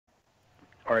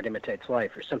art imitates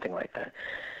life, or something like that.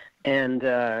 And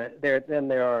there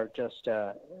are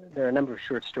a number of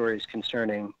short stories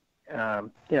concerning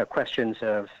questions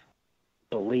of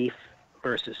belief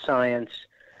versus science,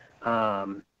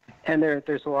 and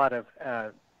there's a lot of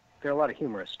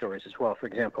humorous stories as well. For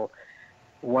example,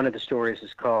 one of the stories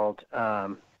is called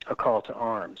A Call to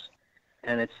Arms,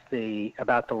 and it's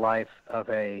about the life of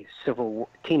a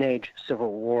teenage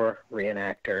Civil War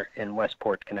reenactor in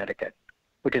Westport, Connecticut,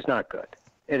 which is not good.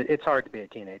 It's hard to be a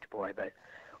teenage boy, but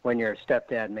when your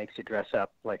stepdad makes you dress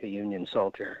up like a Union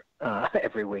soldier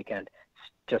every weekend,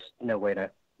 it's just no way to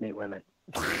meet women.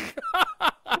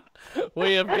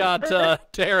 We have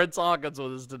got Terrence Hawkins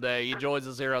with us today. He joins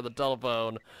us here on the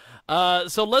telephone.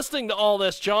 So listening to all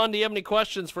this, John, do you have any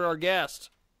questions for our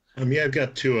guest? Yeah, I've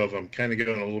got two of them, kind of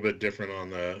going a little bit different on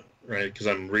right, because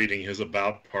I'm reading his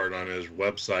about part on his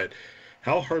website.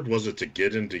 How hard was it to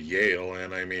get into Yale?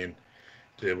 And I mean,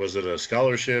 was it a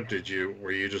scholarship?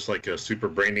 Were you just like a super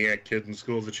brainiac kid in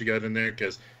school that you got in there?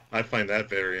 Because I find that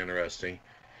very interesting.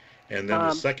 And then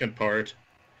the second part,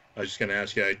 I was just going to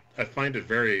ask you, I find it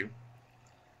very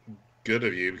good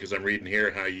of you, because I'm reading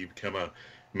here how you become a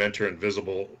mentor in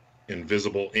Invisible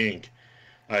Inc.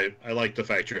 I like the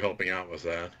fact you're helping out with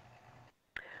that.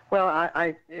 Well,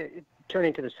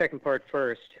 turning to the second part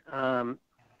first, I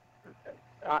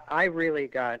really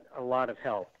got a lot of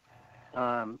help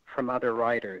from other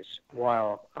writers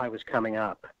while I was coming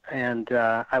up, and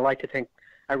I like to think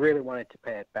I really wanted to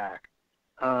pay it back.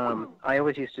 I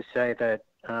always used to say that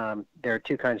there are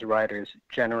two kinds of writers,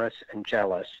 generous and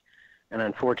jealous, and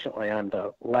unfortunately I'm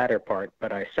the latter part,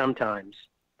 but I sometimes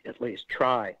at least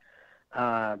try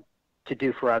to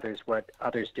do for others what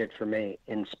others did for me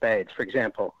in spades. For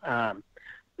example, Tom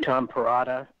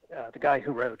Perrotta, the guy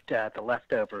who wrote The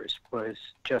Leftovers, was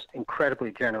just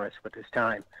incredibly generous with his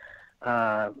time,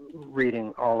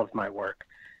 reading all of my work.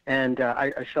 And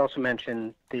I should also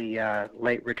mention the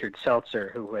late Richard Seltzer,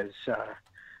 who was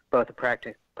both a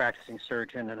practicing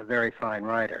surgeon and a very fine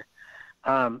writer.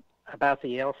 About the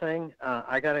Yale thing,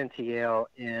 I got into Yale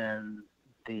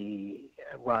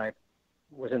I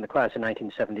was in the class in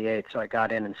 1978, so I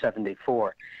got in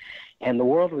 74. And the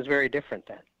world was very different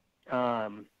then. I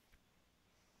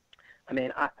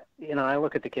mean, I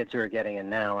look at the kids who are getting in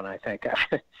now, and I think,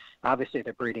 obviously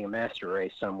they're breeding a master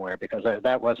race somewhere, because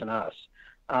that wasn't us.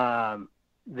 I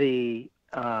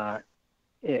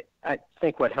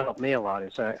think what helped me a lot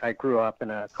is I grew up in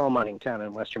a coal mining town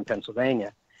in western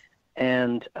Pennsylvania,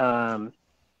 and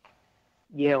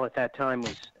Yale at that time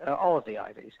was, all of the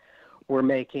Ivies were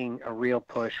making a real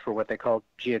push for what they called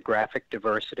geographic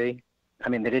diversity. I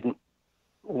mean, they didn't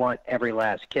want every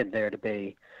last kid there to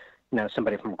be,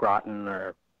 somebody from Groton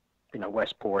or,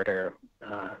 Westport or,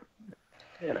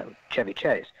 Chevy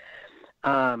Chase.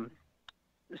 So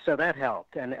that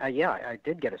helped. And I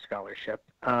did get a scholarship,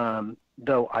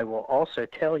 though I will also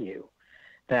tell you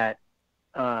that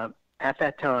at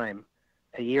that time,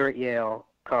 a year at Yale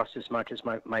cost as much as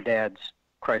my dad's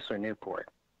Chrysler Newport.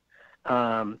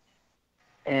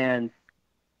 And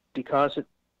because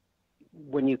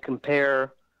when you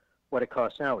compare what it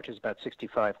costs now, which is about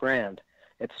 $65,000,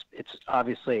 it's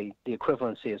obviously the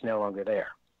equivalency is no longer there.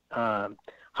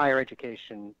 Higher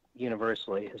education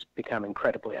universally has become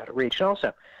incredibly out of reach. And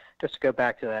also, just to go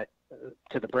back to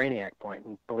the brainiac point,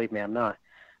 and believe me, I'm not.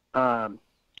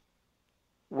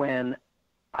 When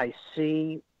I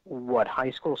see what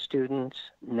high school students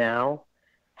now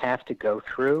have to go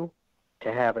through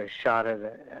to have a shot at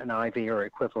an Ivy or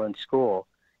equivalent school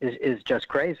is just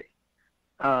crazy.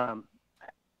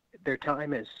 Their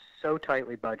time is so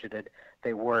tightly budgeted.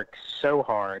 They work so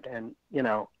hard. And,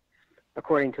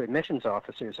 according to admissions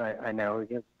officers, I know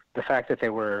the fact that they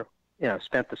were,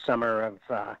 spent the summer of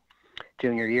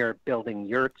junior year building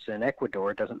yurts in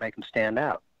Ecuador doesn't make them stand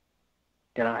out.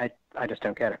 I just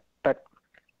don't get it. But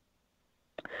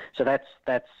so that's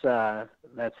that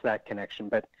connection.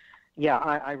 But yeah,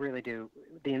 I really do.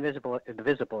 The Invisible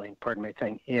Ink,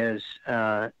 thing is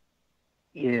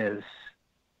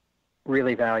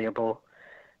really valuable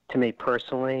to me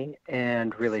personally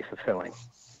and really fulfilling.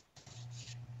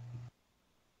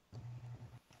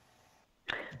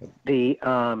 The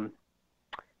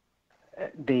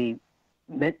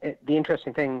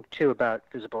interesting thing too about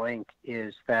Visible Ink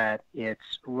is that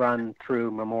it's run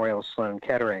through Memorial Sloan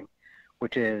Kettering,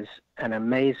 which is an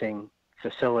amazing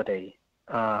facility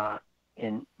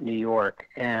in New York,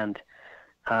 and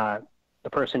the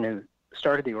person who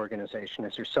started the organization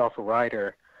is herself a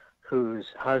writer whose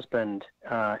husband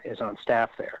is on staff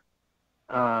there.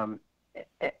 And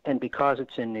because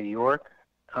it's in New York,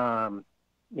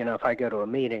 if I go to a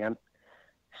meeting, I'm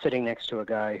sitting next to a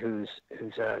guy who's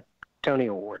a Tony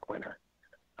Award winner.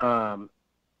 And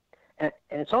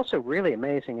it's also really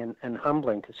amazing and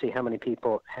humbling to see how many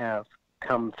people have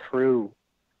come through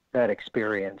that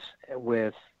experience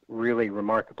with really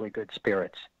remarkably good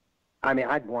spirits. I mean,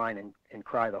 I'd whine and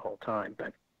cry the whole time,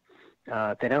 but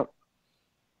they don't.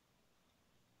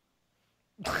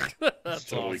 That's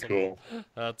totally awesome. cool.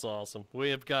 That's awesome. We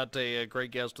have got a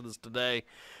great guest with us today.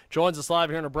 Joins us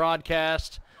live here in a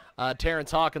broadcast.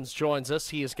 Terrence Hawkins joins us.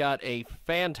 He has got a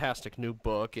fantastic new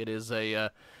book. It is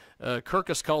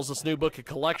Kirkus calls this new book a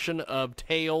collection of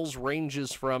tales,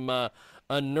 ranges from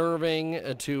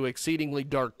unnerving to exceedingly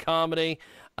dark comedy.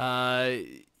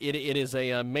 It is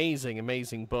an amazing,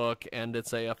 amazing book, and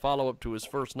it's a follow-up to his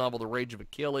first novel, The Rage of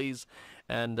Achilles.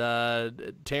 And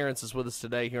Terrence is with us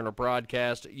today here in our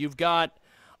broadcast. You've got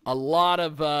a lot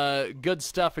of good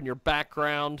stuff in your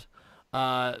background.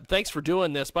 Thanks for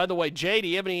doing this. By the way, Jay, do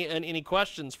you have any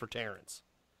questions for Terrence?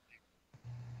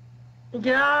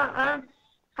 Yeah,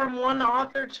 from one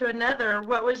author to another,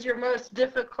 what was your most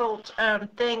difficult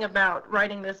thing about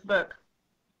writing this book?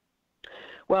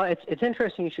 Well, it's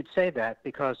interesting you should say that,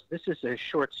 because this is a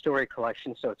short story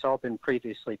collection, so it's all been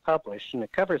previously published, and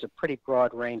it covers a pretty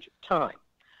broad range of time.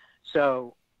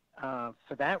 So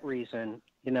for that reason,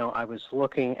 I was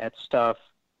looking at stuff,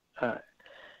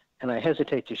 and I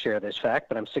hesitate to share this fact,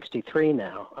 but I'm 63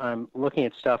 now. I'm looking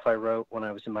at stuff I wrote when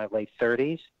I was in my late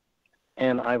 30s,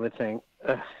 and I would think,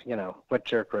 what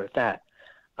jerk wrote that?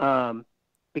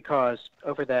 Because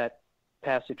over that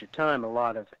passage of time, a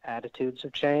lot of attitudes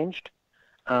have changed.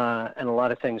 And a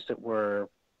lot of things that were,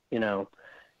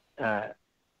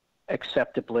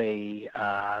 acceptably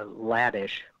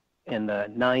laddish in the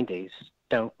 90s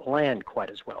don't land quite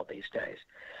as well these days.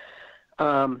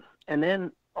 And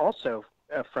then also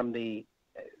from the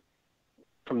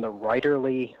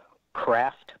writerly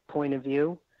craft point of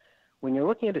view, when you're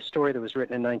looking at a story that was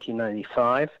written in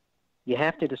 1995, you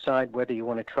have to decide whether you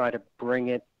want to try to bring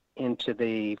it into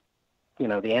the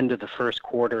end of the first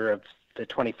quarter of the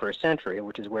 21st century,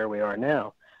 which is where we are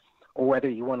now, or whether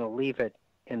you want to leave it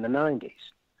in the 90s.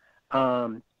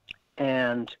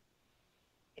 And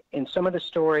in some of the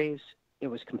stories, it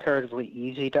was comparatively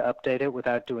easy to update it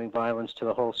without doing violence to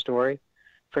the whole story.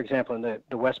 For example, in the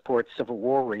Westport Civil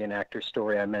War reenactor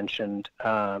story I mentioned,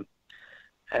 I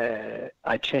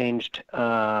changed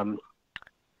an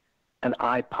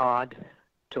iPod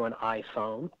to an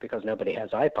iPhone because nobody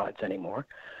has iPods anymore.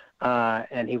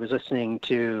 And he was listening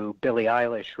to Billie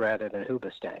Eilish rather than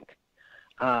Hoobastank.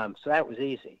 So that was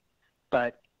easy.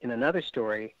 But in another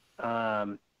story,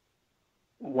 one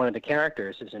of the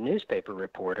characters is a newspaper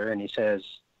reporter, and he says,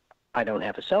 I don't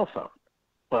have a cell phone.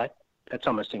 But that's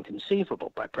almost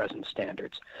inconceivable by present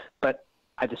standards. But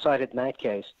I decided in that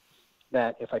case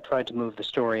that if I tried to move the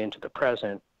story into the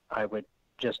present, I would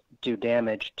just do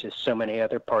damage to so many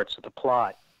other parts of the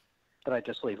plot that I'd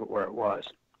just leave it where it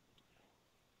was.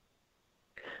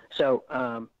 So,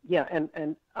 and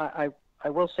I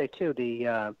will say, too,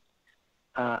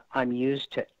 I'm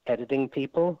used to editing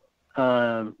people.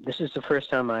 This is the first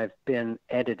time I've been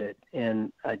edited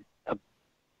in a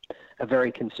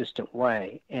very consistent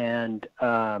way. And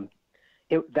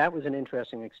that was an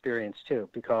interesting experience, too,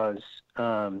 because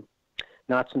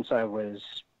not since I was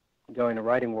going to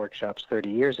writing workshops 30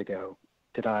 years ago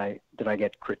did I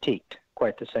get critiqued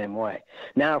quite the same way.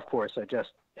 Now, of course, I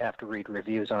just have to read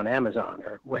reviews on Amazon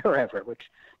or wherever,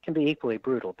 which can be equally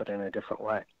brutal, but in a different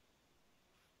way.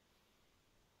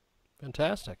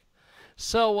 Fantastic.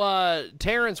 So,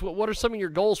 Terrence, what are some of your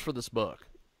goals for this book?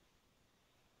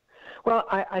 Well,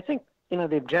 I think, the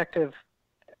objective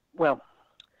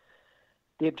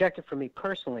for me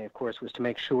personally, of course, was to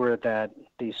make sure that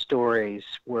these stories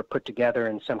were put together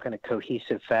in some kind of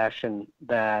cohesive fashion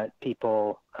that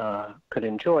people could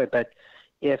enjoy. But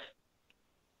if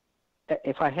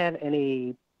I had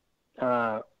any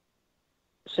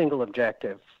single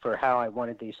objective for how I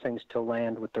wanted these things to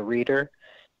land with the reader,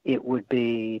 it would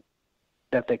be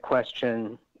that they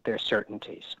question their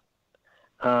certainties.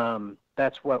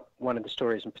 That's what one of the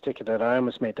stories in particular that I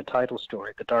almost made the title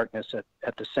story, The Darkness at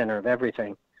the Center of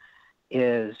Everything,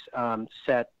 is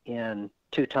set in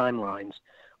two timelines.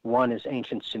 One is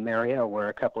ancient Sumeria, where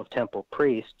a couple of temple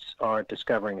priests are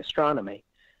discovering astronomy,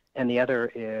 and the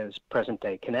other is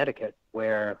present-day Connecticut,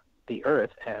 where the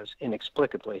Earth has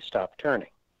inexplicably stopped turning.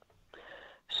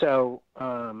 So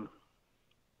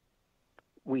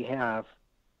we have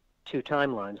two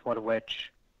timelines, one of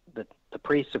which the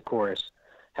priests, of course,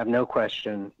 have no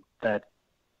question that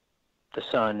the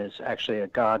sun is actually a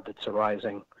god that's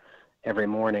arising every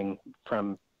morning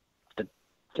from the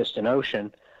distant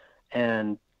ocean,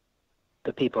 and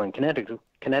the people in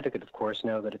Connecticut, of course,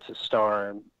 know that it's a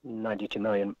star 92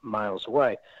 million miles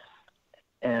away.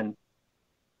 And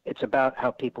it's about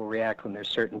how people react when their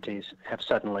certainties have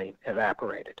suddenly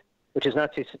evaporated, which is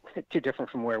not too different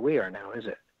from where we are now, is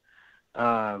it?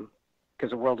 Because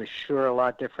the world is sure a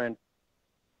lot different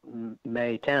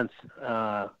May 10th,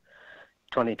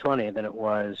 2020 than it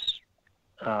was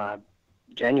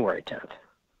January 10th.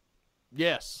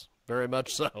 Yes, very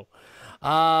much so.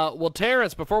 Well,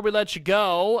 Terrence, before we let you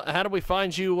go, how do we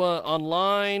find you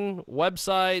online,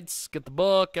 websites, get the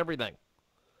book, everything?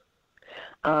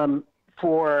 To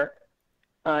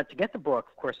get the book,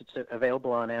 of course, it's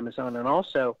available on Amazon, and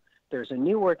also there's a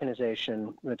new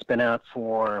organization that's been out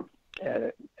for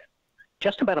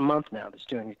just about a month now that's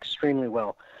doing extremely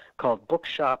well called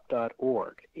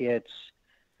bookshop.org. It's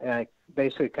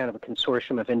basically kind of a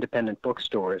consortium of independent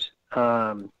bookstores.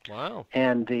 Wow.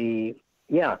 And the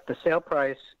sale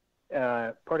price,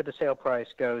 part of the sale price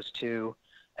goes to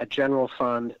a general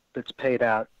fund that's paid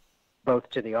out both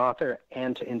to the author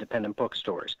and to independent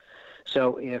bookstores.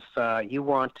 So if you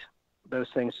want those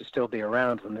things to still be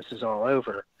around when this is all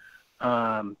over,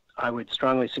 I would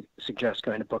strongly suggest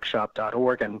going to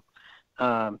bookshop.org. And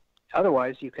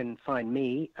otherwise, you can find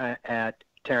me at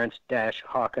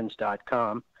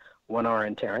terrence-hawkins.com, one R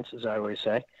in Terrence, as I always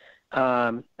say.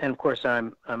 And of course,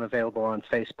 I'm available on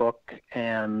Facebook,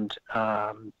 and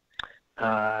I'm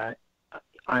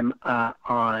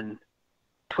on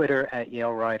Twitter at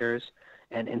Yale Writers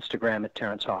and Instagram at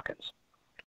Terrence Hawkins.